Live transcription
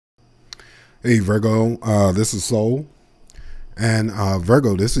Hey Virgo, this is Soul. And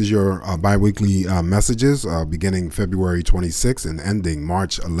Virgo, this is your bi-weekly messages beginning February 26th and ending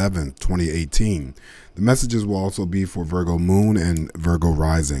March 11th, 2018. The messages will also be for Virgo Moon and Virgo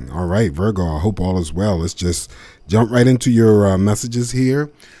Rising. All right, Virgo, I hope all is well. Let's just jump right into your messages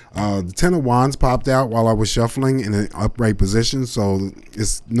here. The Ten of Wands popped out while I was shuffling in an upright position, so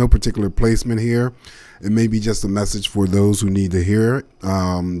it's no particular placement here. It may be just a message for those who need to hear it.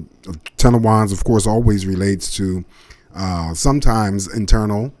 Ten of Wands, of course, always relates to sometimes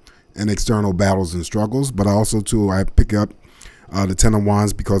internal and external battles and struggles, but also too I pick up the Ten of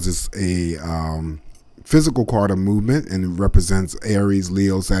Wands because it's a physical card of movement and it represents Aries,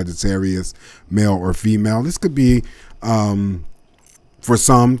 Leo, Sagittarius, male or female. This could be for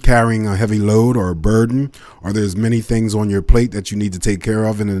some carrying a heavy load or a burden, or there's many things on your plate that you need to take care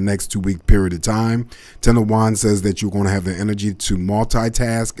of in the next 2-week period of time. Ten of Wands says that you're going to have the energy to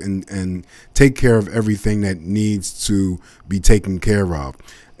multitask and take care of everything that needs to be taken care of.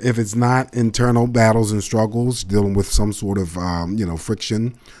 If it's not internal battles and struggles, dealing with some sort of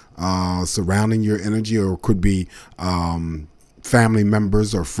friction surrounding your energy, or it could be family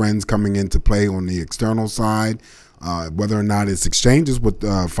members or friends coming into play on the external side. Whether or not it's exchanges with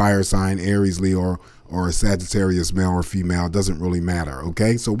fire sign, Aries, Leo, or Sagittarius, male or female, doesn't really matter,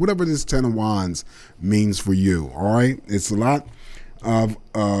 okay? So whatever this Ten of Wands means for you, all right? It's a lot of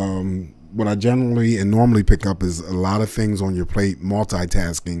what I generally and normally pick up is a lot of things on your plate,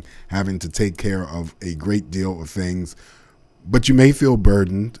 multitasking, having to take care of a great deal of things. But you may feel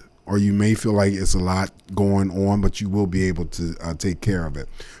burdened, or you may feel like it's a lot going on, but you will be able to take care of it.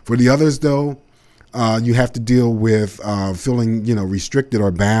 For the others, though, you have to deal with feeling, restricted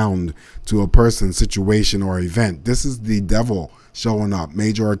or bound to a person, situation, or event. This is the devil showing up,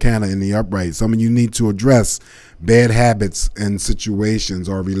 major arcana in the upright. Some of you need to address bad habits and situations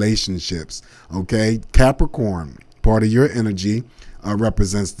or relationships, okay? Capricorn, part of your energy,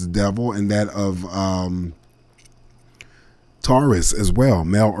 represents the devil, and that of Taurus as well,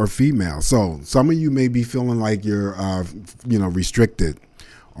 male or female. So some of you may be feeling like you're, restricted,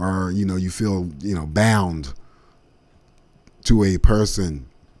 or you feel bound to a person,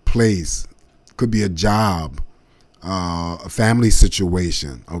 place, could be a job, a family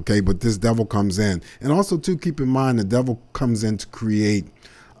situation, okay? But this devil comes in, and also too, keep in mind the devil comes in to create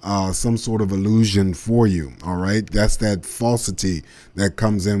some sort of illusion for you, all right? That's that falsity that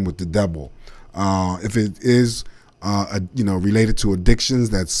comes in with the devil. If it is related to addictions,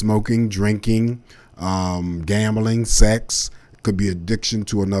 that's smoking, drinking, gambling, sex. Could be addiction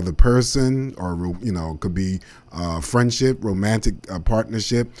to another person, or could be friendship, romantic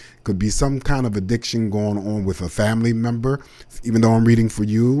partnership. Could be some kind of addiction going on with a family member. Even though I'm reading for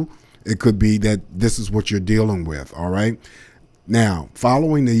you, it could be that this is what you're dealing with. All right. Now,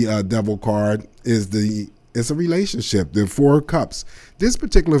 following the devil card is it's a relationship. The Four of Cups. This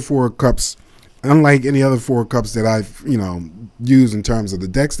particular Four of Cups, unlike any other Four of Cups that I've used in terms of the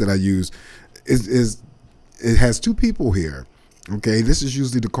decks that I use, is it has two people here. Okay, this is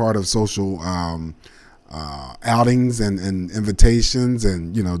usually the card of social outings and invitations,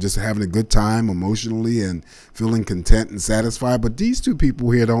 and just having a good time emotionally and feeling content and satisfied. But these two people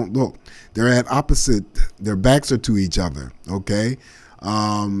here don't look. They're at opposite. Their backs are to each other. Okay,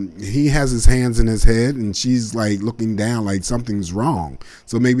 he has his hands in his head, and she's like looking down, like something's wrong.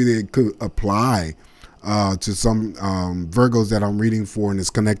 So maybe they could apply to some Virgos that I'm reading for, and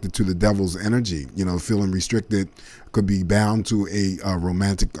it's connected to the devil's energy. Feeling restricted, could be bound to a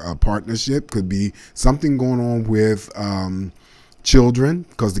romantic partnership, could be something going on with children,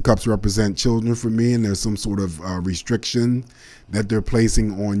 because the cups represent children for me, and there's some sort of restriction that they're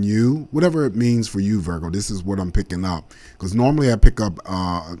placing on you. Whatever it means for you, Virgo, this is what I'm picking up, because normally I pick up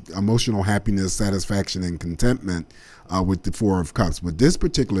emotional happiness, satisfaction, and contentment with the Four of Cups. But this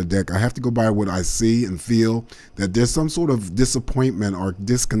particular deck, I have to go by what I see and feel, that there's some sort of disappointment or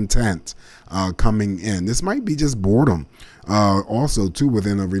discontent coming in. This might be just boredom also too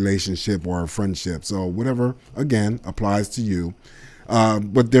within a relationship or a friendship. So whatever, again, applies to you.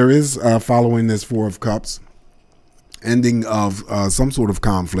 But there is, following this Four of Cups, ending of some sort of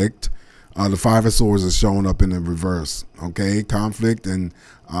conflict. The Five of Swords is showing up in the reverse. Okay, conflict, and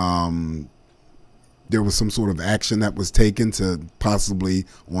there was some sort of action that was taken to possibly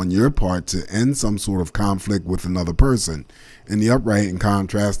on your part to end some sort of conflict with another person. In the upright, in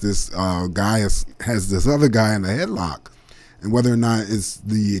contrast, this guy has this other guy in a headlock. And whether or not it's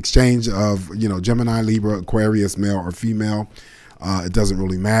the exchange of, Gemini, Libra, Aquarius, male or female, it doesn't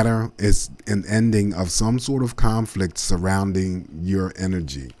really matter. It's an ending of some sort of conflict surrounding your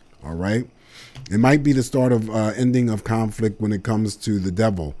energy. All right. It might be the start of ending of conflict when it comes to the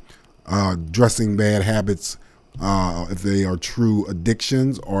devil. addressing bad habits, if they are true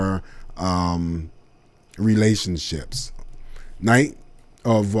addictions or relationships. Knight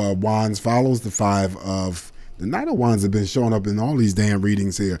of Wands follows the the Knight of Wands have been showing up in all these damn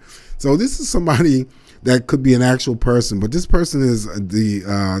readings here. So this is somebody that could be an actual person, but this person is the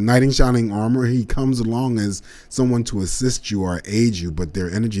knight in shining armor. He comes along as someone to assist you or aid you, but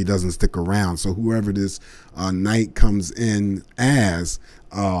their energy doesn't stick around. So whoever this knight comes in as,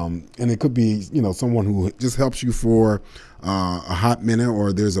 and it could be, you know, someone who just helps you for a hot minute,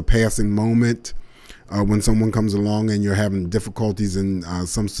 or there's a passing moment when someone comes along and you're having difficulties in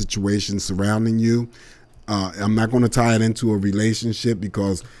some situations surrounding you. I'm not going to tie it into a relationship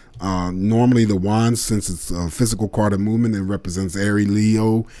because normally the wands, since it's a physical card of movement, it represents Aries,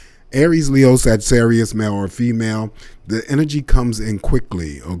 Leo, Sagittarius, male or female. The energy comes in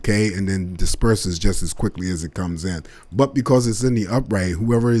quickly, okay, and then disperses just as quickly as it comes in. But because it's in the upright,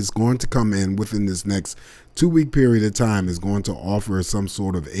 whoever is going to come in within this next 2-week period of time is going to offer some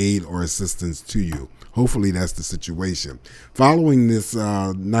sort of aid or assistance to you. Hopefully that's the situation. Following this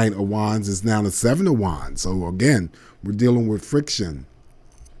Knight of Wands is now the Seven of Wands. So again, we're dealing with friction.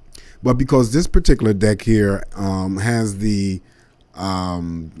 But because this particular deck here has the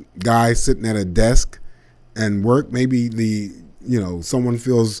guy sitting at a desk and work, maybe someone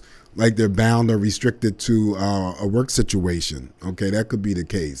feels like they're bound or restricted to a work situation. Okay, that could be the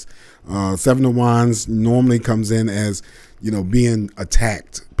case. Seven of Wands normally comes in as, being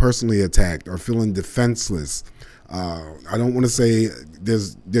attacked, personally attacked, or feeling defenseless. I don't want to say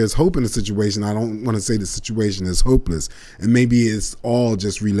there's hope in the situation. I don't want to say the situation is hopeless. And maybe it's all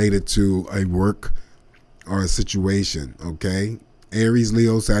just related to a work or a situation, okay? Aries,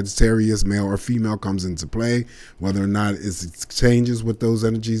 Leo, Sagittarius, male or female comes into play. Whether or not it changes with those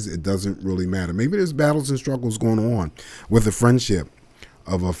energies, it doesn't really matter. Maybe there's battles and struggles going on with a friendship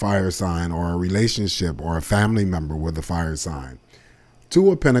of a fire sign, or a relationship or a family member with a fire sign.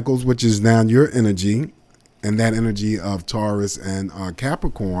 Two of Pentacles, which is now your energy, and that energy of Taurus and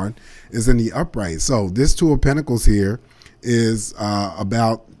Capricorn is in the upright. So this Two of Pentacles here is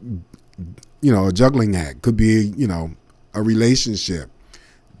about, a juggling act. Could be, a relationship,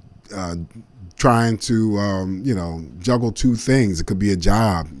 trying to, juggle two things. It could be a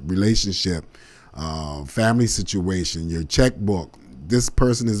job, relationship, family situation, your checkbook. This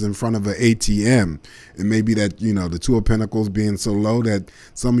person is in front of an ATM. It may be that, the Two of Pentacles being so low that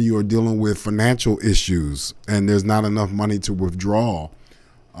some of you are dealing with financial issues and there's not enough money to withdraw,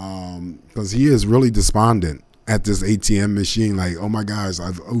 because he is really despondent at this ATM machine, like, oh my gosh,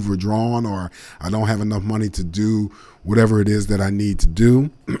 I've overdrawn, or I don't have enough money to do whatever it is that I need to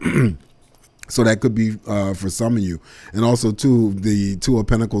do. So that could be for some of you. And also, too, the Two of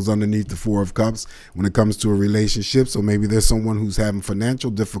Pentacles underneath the Four of Cups when it comes to a relationship. So maybe there's someone who's having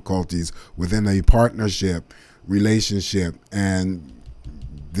financial difficulties within a partnership, relationship. And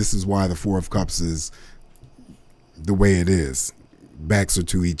this is why the Four of Cups is the way it is. Backs are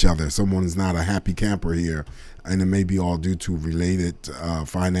to each other. Someone is not a happy camper here. And it may be all due to related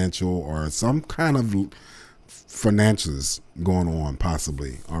financial or some kind of financials going on,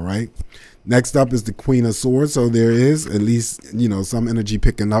 possibly. All right. Next up is the Queen of Swords. So there is at least, some energy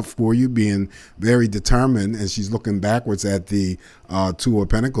picking up for you, being very determined, and she's looking backwards at the Two of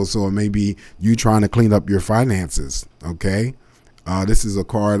Pentacles. So it may be you trying to clean up your finances. Okay. This is a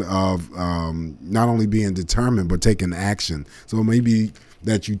card of not only being determined, but taking action. So it may be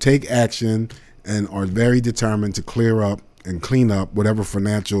that you take action and are very determined to clear up and clean up whatever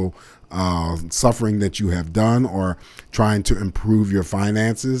financial suffering that you have done, or trying to improve your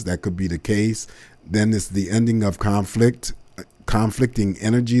finances. That could be the case. Then it's the ending of conflicting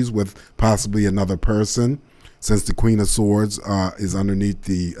energies with possibly another person, since the Queen of Swords is underneath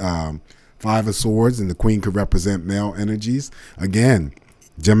the Five of Swords, and the Queen could represent male energies. Again,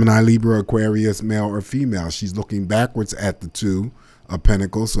 Gemini, Libra, Aquarius, male or female. She's looking backwards at the Two of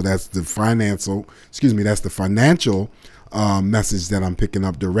Pentacles. So that's the financial message that I'm picking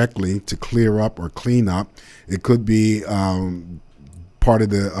up directly, to clear up or clean up. It could be part of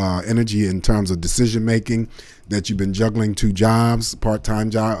the energy in terms of decision making, that you've been juggling two jobs, part-time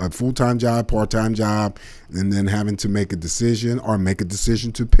job, a full-time job, part-time job, and then having to make a decision, or make a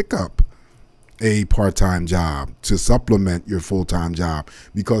decision to pick up a part-time job to supplement your full-time job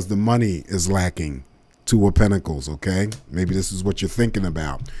because the money is lacking. Two of Pentacles, okay? Maybe this is what you're thinking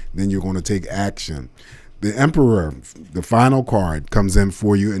about. Then you're going to take action. The Emperor, the final card, comes in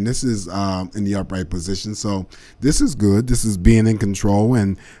for you, and this is in the upright position. So this is good. This is being in control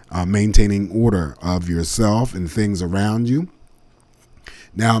and maintaining order of yourself and things around you.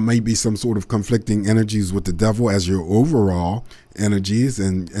 Now, it may be some sort of conflicting energies with the devil as your overall energies,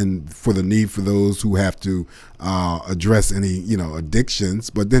 and for the need for those who have to address any, addictions.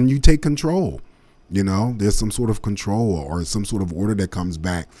 But then you take control. There's some sort of control or some sort of order that comes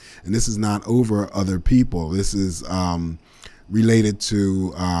back. And this is not over other people. This is related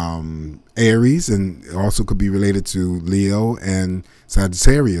to Aries, and it also could be related to Leo and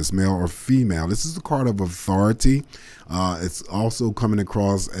Sagittarius, male or female. This is the card of authority. It's also coming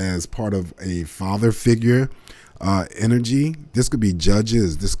across as part of a father figure energy. This could be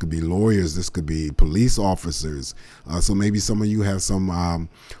judges, this could be lawyers, this could be police officers. So maybe some of you have some,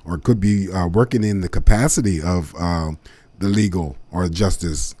 or could be working in the capacity of the legal or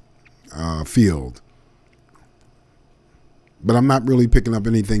justice field. But I'm not really picking up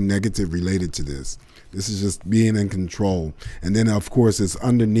anything negative related to this. This is just being in control. And then, of course, it's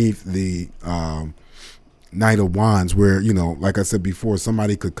underneath the Knight of Wands where, like I said before,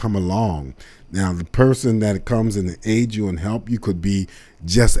 somebody could come along. Now, the person that comes and aid you and help you could be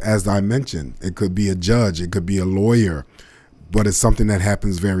just as I mentioned. It could be a judge. It could be a lawyer. But it's something that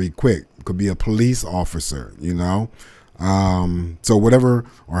happens very quick. It could be a police officer, So whatever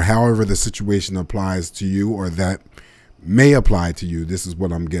or however the situation applies to you or that may apply to you, this is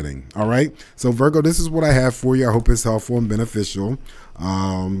what I'm getting. All right. So Virgo, this is what I have for you. I hope it's helpful and beneficial.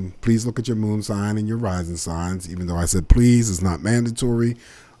 Please look at your moon sign and your rising signs. Even though I said please, it's not mandatory.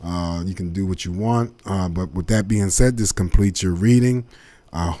 You can do what you want. But with that being said, this completes your reading.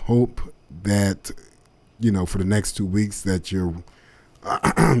 I hope that, for the next 2 weeks that your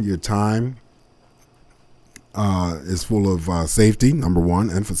time is full of safety. Number one,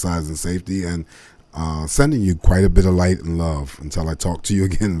 emphasizing safety, and sending you quite a bit of light and love. Until I talk to you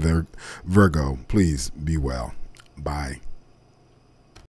again, Virgo, please be well. Bye.